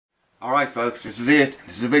Alright folks, this is it.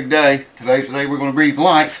 This is a big day. Today's the day we're going to breathe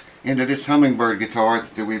life into this hummingbird guitar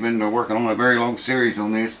that we've been working on a very long series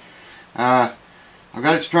on this. I've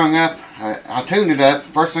got it strung up. I tuned it up.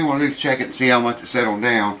 First thing I want to do is check it and see how much it settled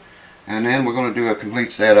down. And then we're going to do a complete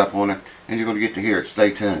setup on it. And you're going to get to hear it. Stay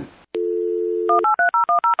tuned.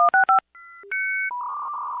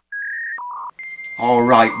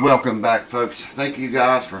 Alright, welcome back folks. Thank you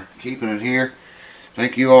guys for keeping it here.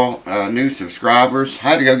 Thank you all new subscribers. I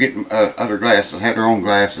had to go get other glasses. I had their own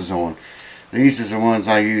glasses on. These are the ones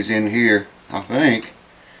I use in here, I think.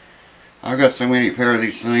 I've got so many pair of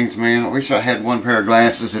these things, man. I wish I had one pair of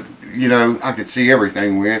glasses that, you know, I could see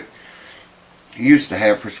everything with. I used to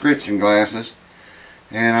have prescription glasses,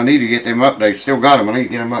 and I need to get them updated. Still got them. I need to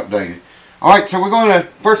get them updated. Alright, so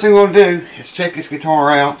first thing we're going to do is check this guitar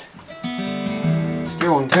out. It's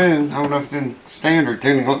still in tune. I don't know if it's in standard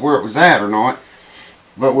tuning, where it was at or not.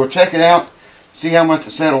 But we'll check it out, see how much it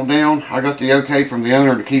settled down. I got the okay from the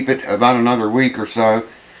owner to keep it about another week or so.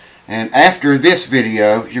 And after this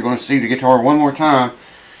video, you're going to see the guitar one more time.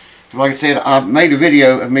 Like I said, I made a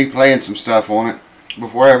video of me playing some stuff on it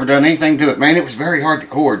before I ever done anything to it. Man, it was very hard to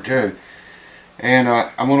chord too. And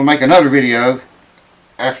I'm going to make another video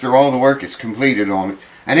after all the work is completed on it.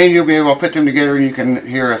 And then you'll be able to put them together and you can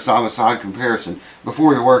hear a side-by-side comparison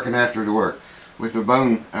before the work and after the work, with the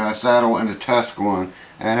bone saddle and the tusk one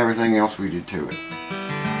and everything else we did to it.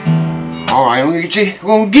 Alright, I'm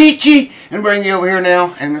gonna get you and bring you over here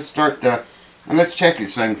now, and let's start and let's check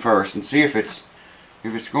this thing first and see if it's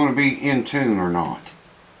gonna be in tune or not.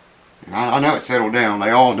 I know it settled down.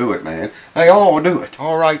 They all do it, man. They all do it.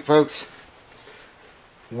 Alright folks,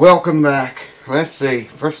 welcome back. Let's see,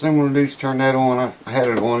 first thing I'm gonna do is turn that on. I had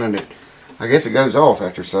it on and I guess it goes off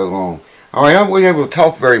after so long. Alright, I'm not able to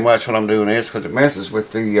talk very much when I'm doing this because it messes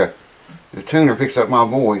with the tuner, picks up my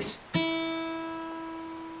voice.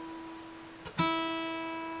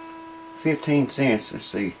 15 cents, let's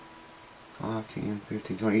see. 5, 10,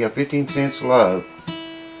 15, 20. Yeah, 15 cents low.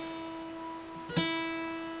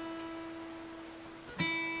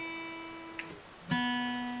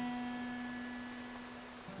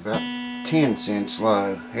 About 10 cents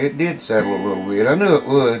low. It did settle a little bit. I knew it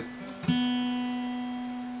would.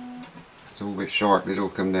 A little bit sharp, but it'll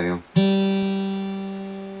come down.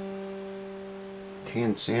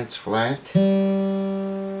 10 cents flat.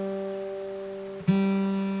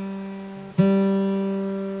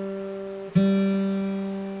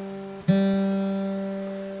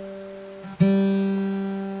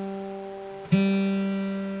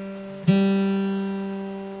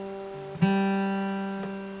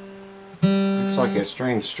 Looks like that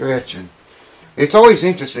string's stretching. It's always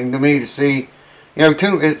interesting to me to see, you know,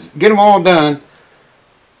 get them all done,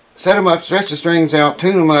 set them up, stretch the strings out,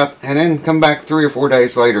 tune them up, and then come back 3 or 4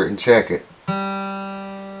 days later and check it.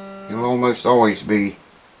 It'll almost always be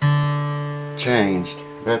changed.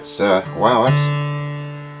 That's, wow,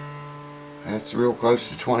 that's real close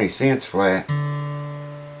to 20 cents flat.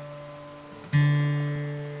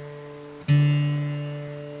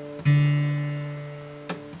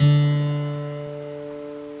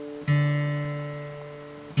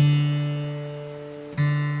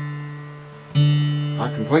 I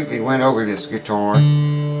completely went over this guitar. I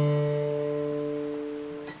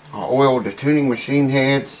oiled the tuning machine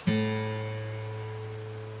heads.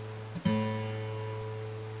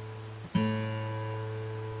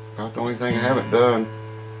 About the only thing I haven't done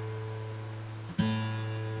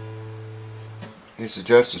is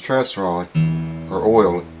adjust the truss rod or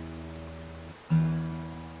oil it.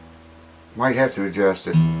 Might have to adjust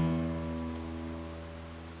it.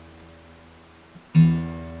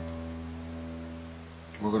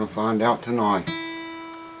 We're going to find out tonight.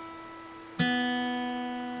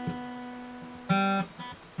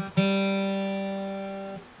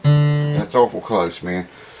 That's awful close, man.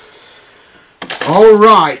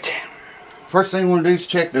 Alright. First thing we're going to do is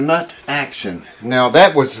check the nut action. Now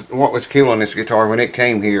that was what was killing this guitar when it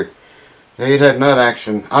came here. It had nut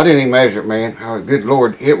action. I didn't even measure it, man. Oh, good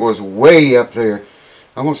Lord. It was way up there.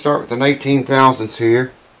 I'm going to start with an 18 thousandths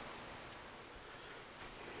here.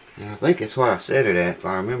 I think that's what I set it at, if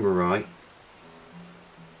I remember right.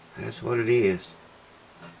 That's what it is.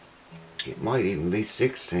 It might even be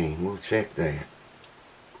 16. We'll check that.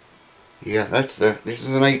 Yeah, this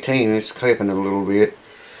is an 18. It's clipping a little bit.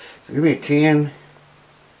 So give me a 10.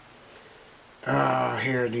 Ah,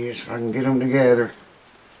 here it is. If I can get them together.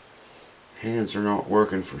 Hands are not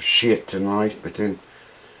working for shit tonight, but then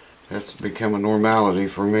that's become a normality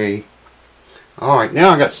for me. Alright,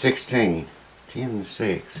 now I got 16. 10 and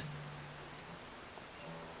 6.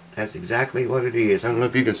 That's exactly what it is. I don't know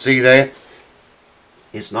if you can see that.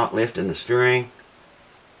 It's not lifting the string.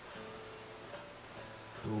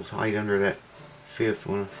 little tight under that fifth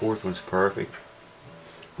one. Fourth one's perfect.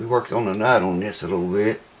 We worked on the nut on this a little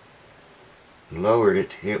bit. Lowered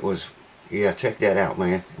it. It was, yeah, check that out,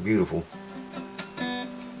 man. Beautiful.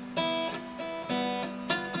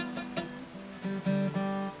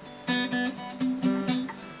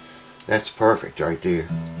 That's perfect right there.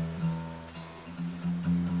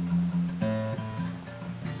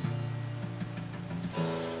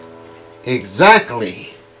 Exactly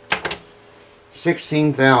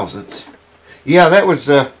 16 thousandths. Yeah, that was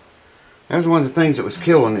one of the things that was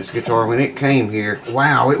killing this guitar when it came here.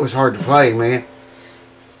 Wow, it was hard to play, man.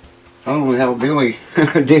 I don't know how Billy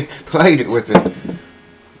played it with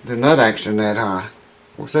the nut action that high.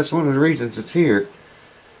 Of course, that's one of the reasons it's here.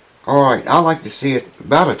 Alright, I like to see it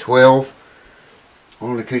about a 12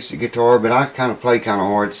 on an acoustic guitar, but I kind of play kind of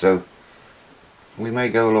hard, so we may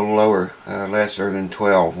go a little lower, lesser than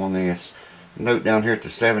 12 on this. Note down here at the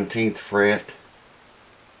 17th fret.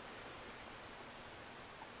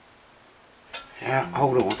 Yeah,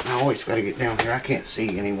 hold on. I always got to get down here. I can't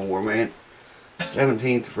see anymore, man.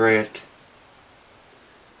 17th fret.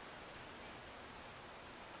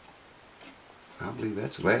 I believe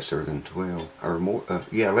that's lesser than 12. Or more.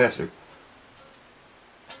 Yeah, lesser.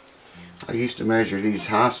 I used to measure these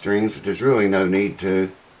high strings, but there's really no need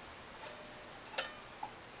to.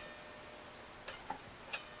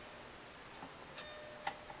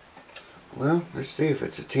 Well, let's see if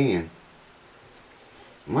it's a 10.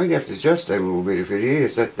 I might have to adjust that a little bit. If it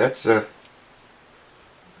is, that's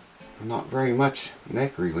not very much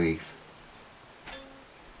neck relief.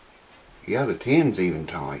 Yeah, the 10's even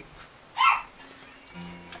tight.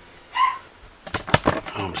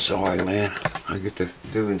 I'm sorry, man. I get to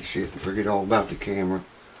doing shit and forget all about the camera.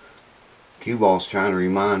 Cue ball's trying to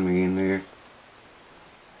remind me in there.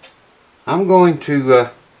 I'm going to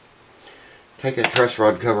take that truss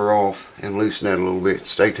rod cover off and loosen that a little bit.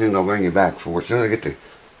 Stay tuned, I'll bring you back for it as soon as I get the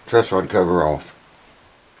truss rod cover off.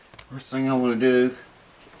 First thing I want to do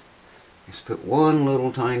is put one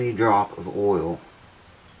little tiny drop of oil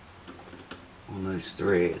on those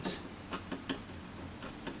threads.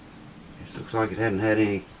 This looks like it hadn't had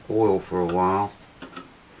any oil for a while.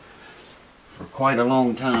 For quite a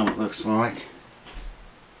long time, it looks like.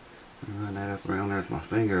 Run that up around there with my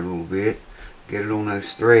finger a little bit. Get it on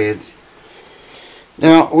those threads.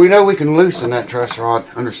 Now, we know we can loosen that truss rod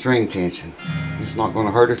under string tension. It's not going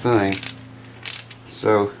to hurt a thing.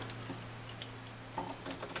 So,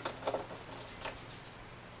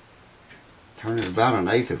 turn it about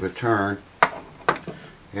 1/8 of a turn.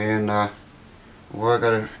 And, well, I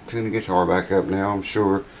got to tune the guitar back up now, I'm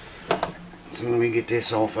sure. So let me get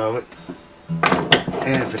this off of it.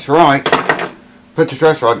 And if it's right, put the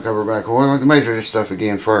truss rod cover back on. We'll measure this stuff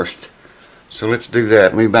again first. So let's do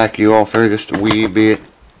that. Let me back you off there just a wee bit.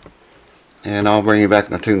 And I'll bring you back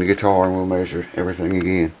and I'll tune the guitar and we'll measure everything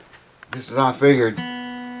again. Just as I figured,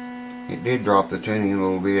 it did drop the tuning a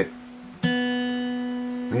little bit.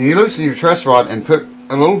 When you loosen your truss rod and put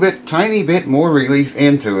a little bit, tiny bit more relief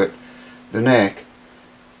into it, the neck,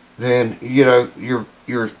 then, you know, your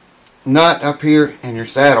nut up here and your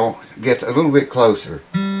saddle gets a little bit closer.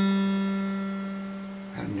 That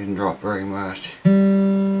didn't drop very much.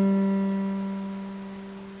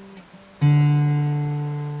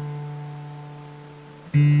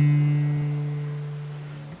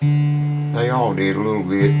 They all did a little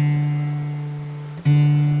bit.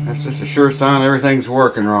 That's just a sure sign everything's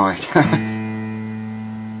working right. That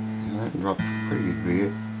dropped a pretty good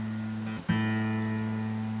bit.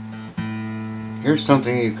 Here's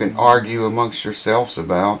something you can argue amongst yourselves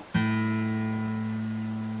about.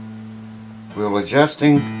 Will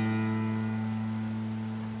adjusting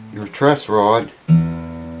your truss rod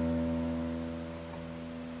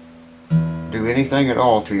do anything at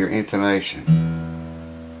all to your intonation?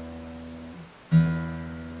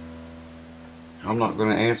 I'm not going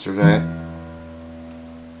to answer that.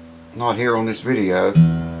 Not here on this video.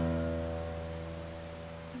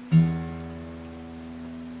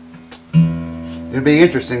 It'll be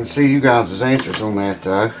interesting to see you guys' answers on that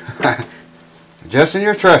though. Adjusting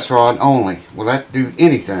your truss rod only. Will that do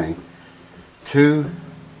anything to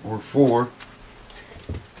or for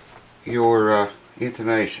your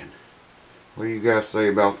intonation? What do you guys say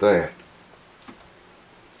about that?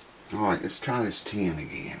 Alright, let's try this 10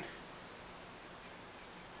 again.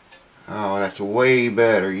 Oh, that's way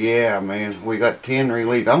better. Yeah, man. We got 10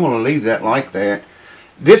 relief. I'm going to leave that like that.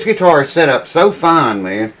 This guitar is set up so fine,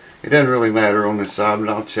 man. It doesn't really matter on this side, but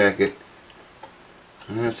I'll check it.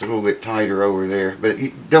 And that's a little bit tighter over there. But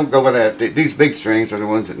you don't go with that. These big strings are the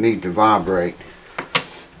ones that need to vibrate.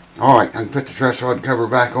 Alright, I can put the truss rod cover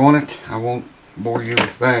back on it. I won't bore you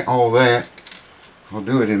with that, all that. I'll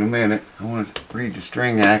do it in a minute. I want to read the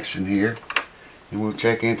string action here, and we'll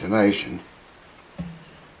check intonation.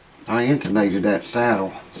 I intonated that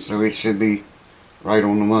saddle, so it should be right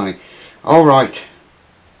on the money. Alright.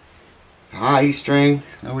 High E string.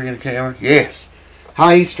 Are we in the camera? Yes.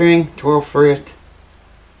 High E string, 12th fret.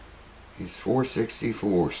 It's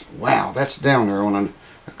 4/64. Wow, that's down there on an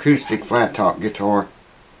acoustic flat top guitar.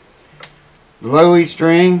 The low E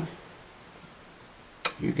string,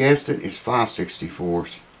 you guessed it, is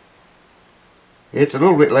 5/64. It's a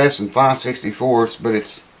little bit less than 5/64, but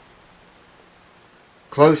it's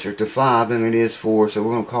closer to 5 than it is 4, so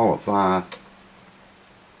we're going to call it 5.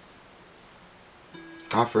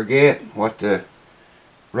 I forget what the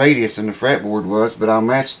radius in the fretboard was, but I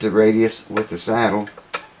matched the radius with the saddle,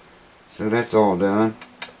 so that's all done.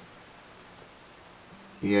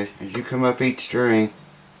 Yeah, as you come up each string,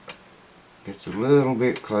 it gets a little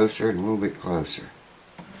bit closer and a little bit closer.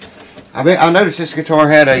 I noticed this guitar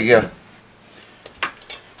had a,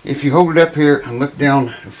 if you hold it up here and look down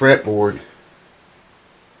the fretboard,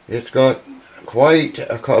 it's got quite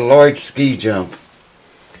a large ski jump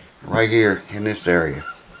right here in this area.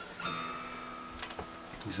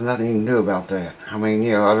 There's nothing you can do about that. I mean,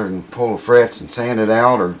 you know, other than pull the frets and sand it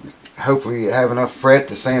out, or hopefully you have enough fret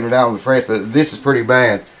to sand it out of the fret, but this is pretty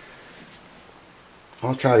bad.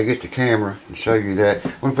 I'll try to get the camera and show you that.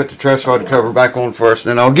 I'm going to put the truss rod cover back on first,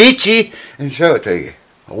 and then I'll get you and show it to you.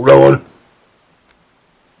 Hold on.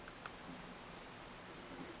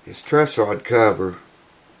 This truss rod cover,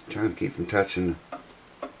 I'm trying to keep from touching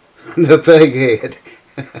the peg head.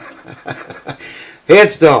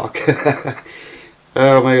 Headstock.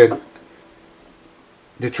 Oh man.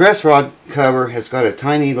 The truss rod cover has got a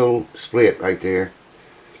tiny little split right there.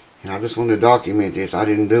 And I just wanted to document this. I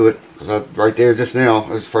didn't do it because right there just now, it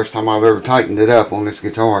was the first time I've ever tightened it up on this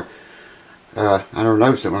guitar. I never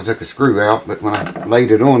noticed it when I took a screw out, but when I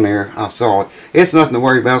laid it on there, I saw it. It's nothing to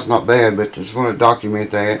worry about, it's not bad, but just want to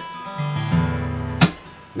document that.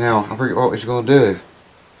 Now, I forget what we was going to do.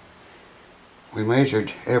 We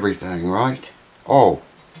measured everything, right? Oh,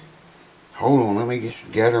 hold on, let me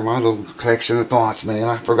just gather my little collection of thoughts, man.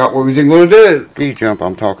 I forgot what we was even going to do. Key jump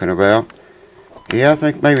I'm talking about. Yeah, I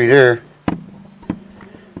think maybe there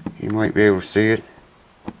you might be able to see it.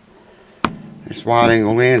 This wide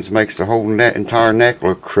angle lens makes the whole entire neck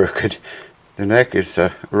look crooked. The neck is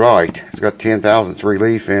right. It's got 10,000ths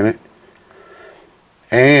relief in it.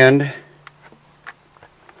 And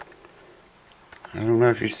I don't know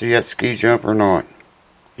if you see that ski jump or not.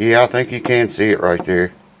 Yeah, I think you can see it right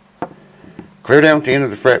there. Clear down at the end of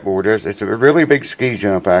the fretboard. It's a really big ski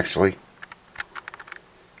jump, actually.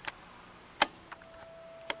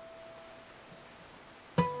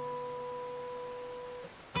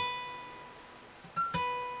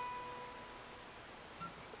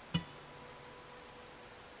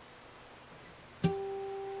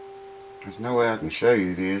 There's no way I can show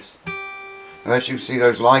you this. Unless you can see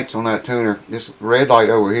those lights on that tuner. This red light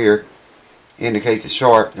over here indicates it's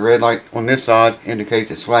sharp. The red light on this side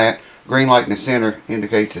indicates it's flat. Green light in the center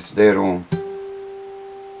indicates it's dead on.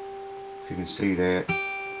 If you can see that.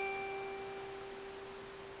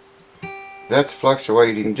 That's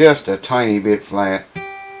fluctuating just a tiny bit flat.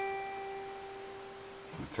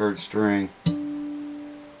 Third string.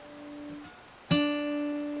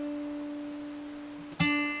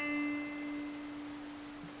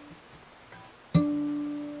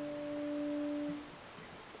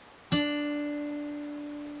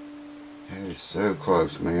 It's so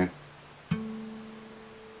close, man.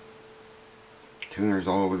 Tuners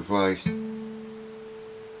all over the place. There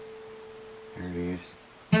it is.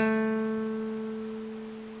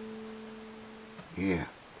 Yeah.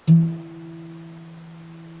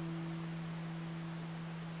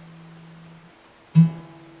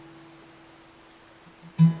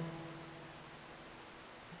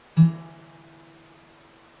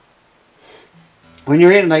 When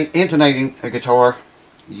you're intonating a guitar,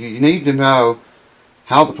 you need to know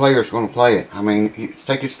how the player is going to play it. I mean, let's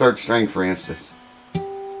take his third string for instance.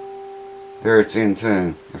 There it's in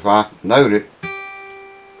tune. If I note it,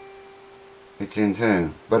 it's in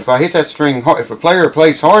tune. But if I hit that string hard, if a player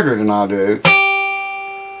plays harder than I do,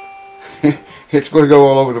 it's going to go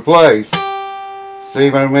all over the place. See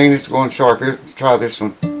what I mean? It's going sharp. Here, let's try this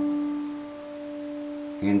one.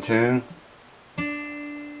 In tune.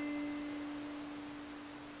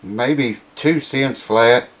 Maybe 2 cents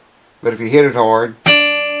flat, but if you hit it hard,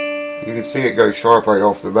 you can see it go sharp right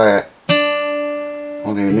off the bat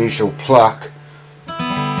on the initial pluck.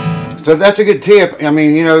 So that's a good tip. I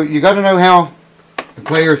mean, you know, you got to know how the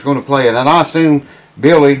player is going to play it. And I assume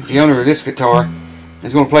Billy, the owner of this guitar,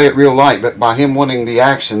 is going to play it real light, but by him wanting the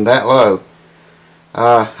action that low,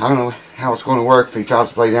 I don't know how it's going to work if he tries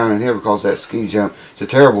to play down in here because that ski jump. It's a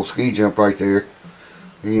terrible ski jump right there.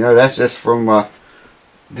 You know, that's just from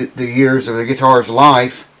the years of the guitar's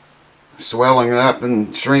life, swelling up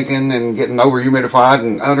and shrinking and getting over humidified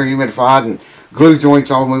and under humidified and glue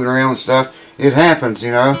joints all moving around and stuff. It happens,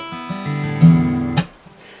 you know.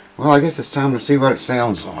 Well, I guess it's time to see what it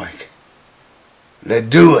sounds like. Let's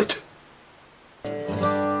do it.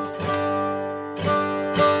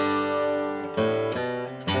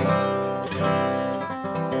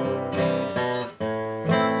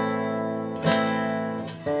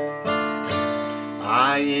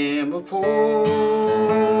 I am a poor,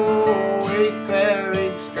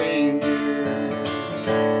 wayfaring stranger,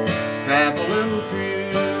 traveling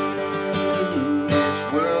through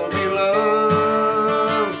this world below.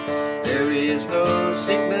 There is no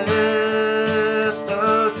sickness,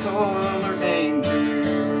 no toil or danger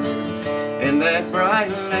in that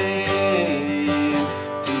bright land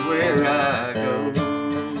to where I go.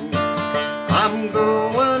 I'm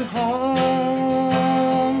going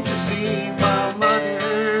home to see my mother.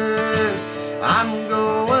 I'm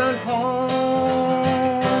going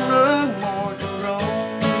home, no more to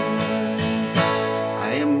roam.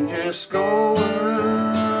 I am just going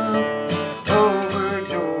over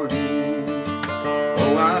Jordan.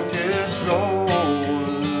 Oh, I'm just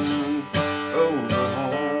going over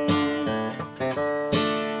home.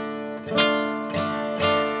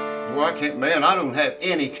 Boy, I can't, man, I don't have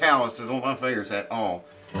any calluses on my fingers at all.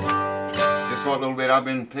 Just what little bit I've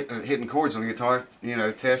been hitting chords on the guitar, you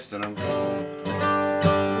know, testing them.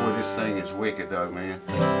 Boy, this thing is wicked though, man.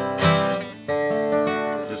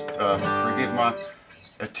 Just forgive my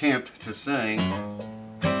attempt to sing.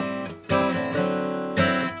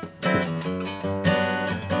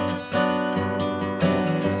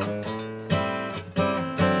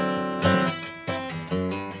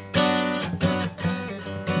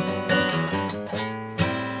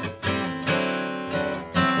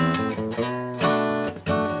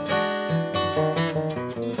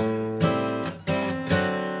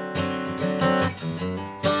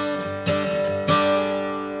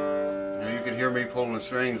 Me pulling the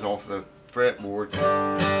strings off the fretboard.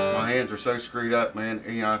 My hands are so screwed up, man.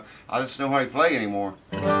 You know, I just don't know how to play anymore.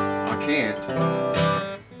 I can't.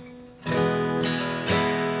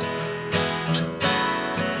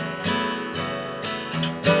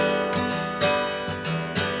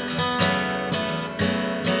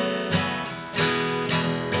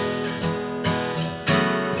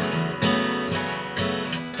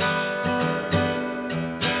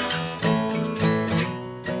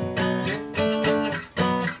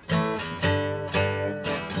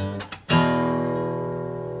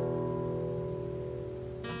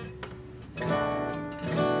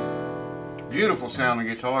 Beautiful sounding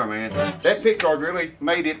guitar, man. That pickguard really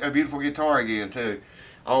made it a beautiful guitar again too.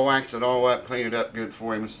 I'll wax it all up, clean it up good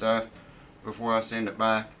for him and stuff before I send it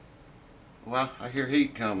back. Well, I hear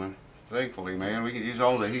heat coming. Thankfully, man, we can use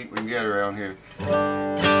all the heat we can get around here.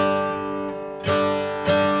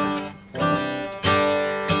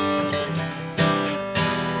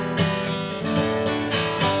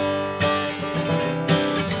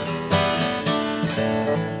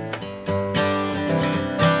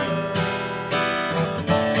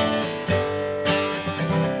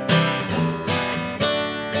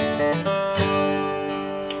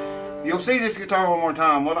 You'll see this guitar one more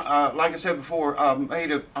time. What, like I said before, I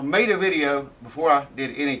made a video before I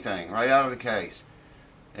did anything, right out of the case,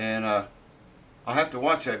 and I'll have to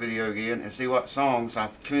watch that video again and see what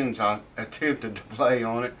tunes I attempted to play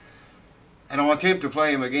on it, and I'll attempt to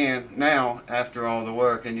play them again now after all the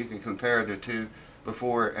work, and you can compare the two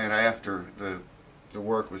before and after the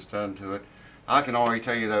work was done to it. I can already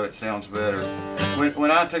tell you though it sounds better.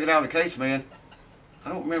 When I took it out of the case, man, I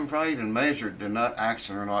don't remember if I even measured the nut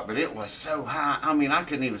action or not, but it was so high. I mean, I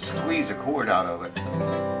couldn't even squeeze a chord out of it.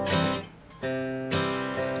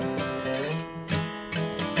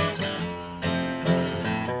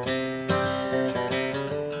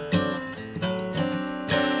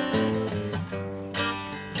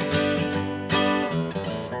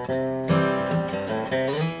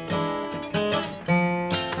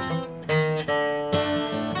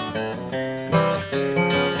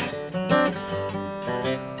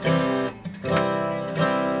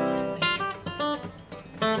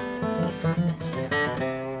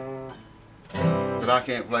 I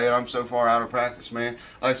can't play it. I'm so far out of practice, man.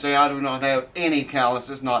 Like I say, I do not have any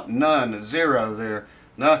calluses, not none, zero there,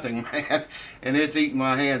 nothing, man. And it's eating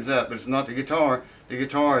my hands up, but it's not the guitar. The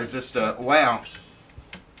guitar is just, wow.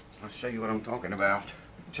 I'll show you what I'm talking about.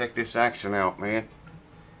 Check this action out, man.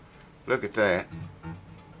 Look at that.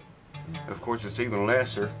 Of course, it's even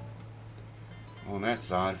lesser. on that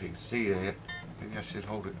side, if you can see that. Maybe I should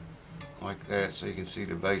hold it like that so you can see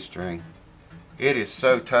the bass string. It is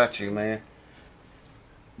so touchy, man.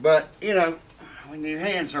 But, you know, when your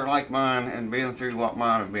hands are like mine and been through what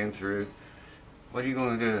mine have been through, what are you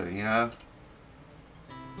going to do, you know?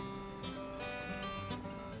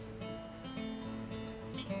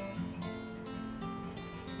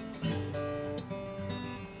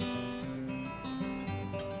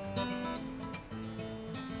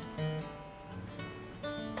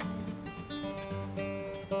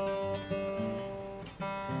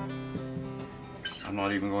 I'm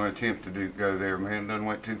not even going to attempt to go there, man. It doesn't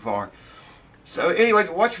went too far. So anyways,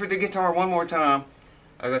 watch for the guitar one more time.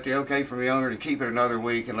 I got the okay from the owner to keep it another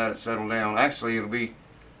week and let it settle down. Actually, it'll be,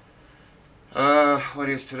 what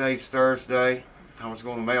is today's Thursday? I was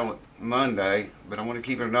going to mail it Monday, but I want to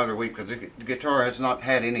keep it another week because the guitar has not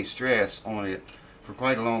had any stress on it for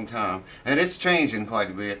quite a long time. And it's changing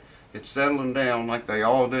quite a bit. It's settling down like they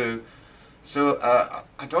all do. So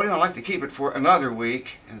I told him I'd like to keep it for another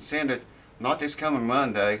week and send it not this coming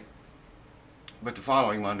Monday, but the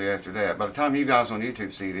following Monday after that. By the time you guys on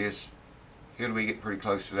YouTube see this, it'll be getting pretty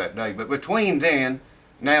close to that day. But between then,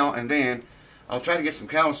 now and then, I'll try to get some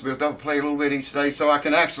callus built up and play a little bit each day so I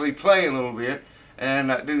can actually play a little bit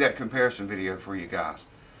and do that comparison video for you guys.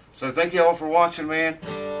 So thank you all for watching, man.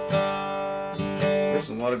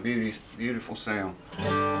 Listen, what a beautiful sound.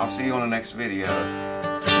 I'll see you on the next video.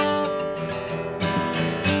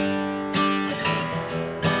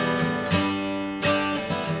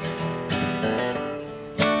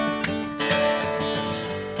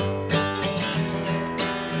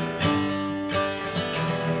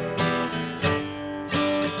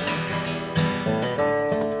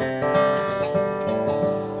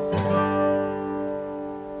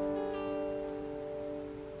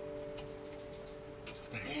 It's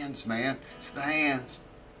the hands, man. It's the hands.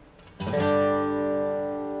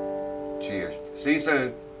 Cheers. See you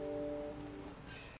soon.